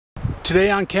Today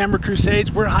on Camera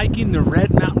Crusades, we're hiking the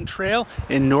Red Mountain Trail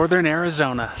in northern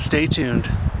Arizona. Stay tuned.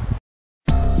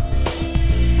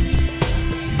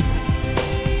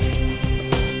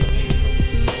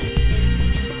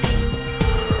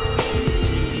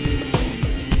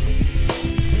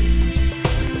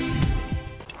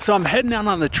 So I'm heading out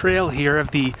on the trail here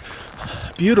of the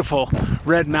beautiful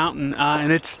Red Mountain,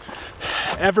 and it's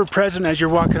ever present as you're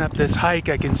walking up this hike.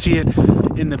 I can see it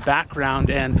in the background,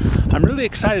 and I'm really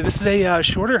excited. This is a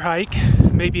shorter hike,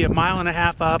 maybe 1.5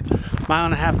 miles up, 1.5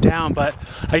 miles down, but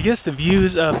I guess the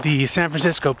views of the San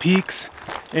Francisco peaks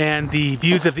and the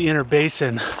views of the inner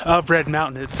basin of Red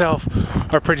Mountain itself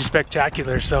are pretty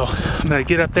spectacular. So I'm gonna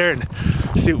get up there and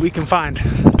see what we can find.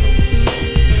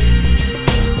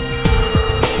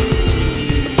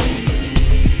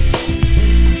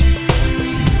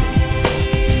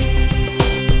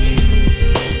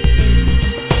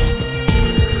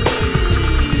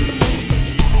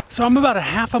 So I'm about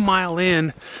 1/2 mile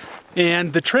in,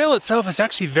 and the trail itself is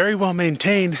actually very well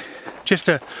maintained. Just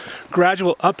a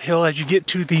gradual uphill as you get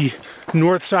to the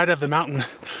north side of the mountain.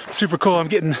 Super cool. I'm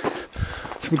getting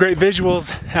some great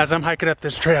visuals as I'm hiking up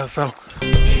this trail. So.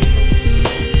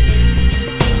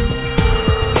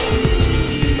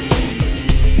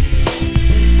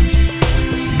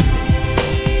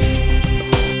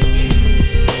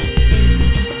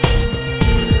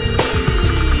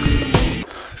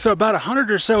 So about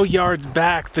 100 or so yards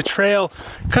back, the trail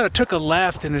kind of took a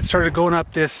left and it started going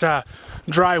up this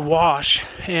dry wash.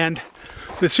 And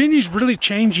the scenery is really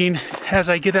changing as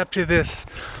I get up to this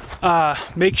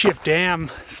makeshift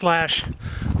dam slash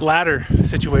ladder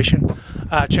situation.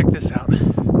 Check this out.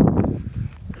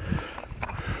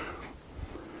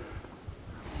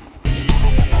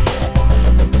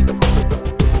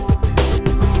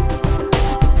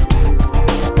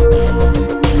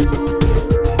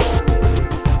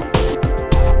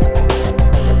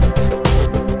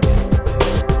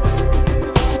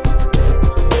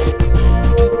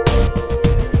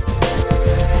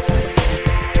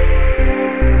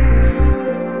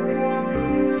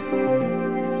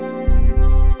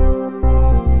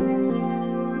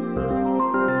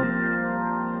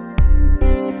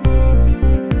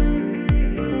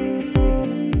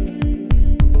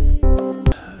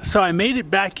 So I made it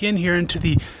back in here into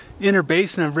the inner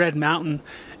basin of Red Mountain,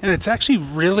 and it's actually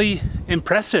really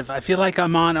impressive. I feel like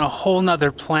I'm on a whole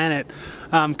nother planet,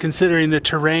 considering the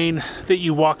terrain that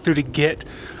you walk through to get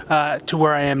to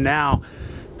where I am now.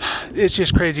 It's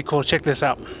just crazy cool. Check this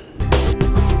out.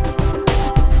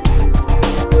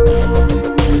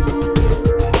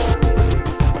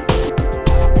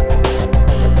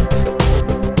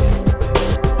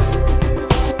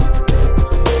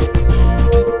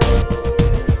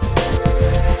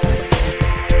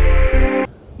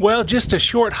 Well, just a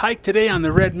short hike today on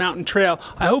the Red Mountain Trail.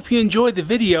 I hope you enjoyed the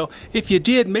video. If you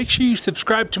did, make sure you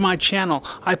subscribe to my channel.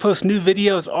 I post new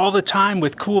videos all the time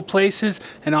with cool places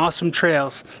and awesome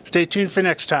trails. Stay tuned for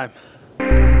next time.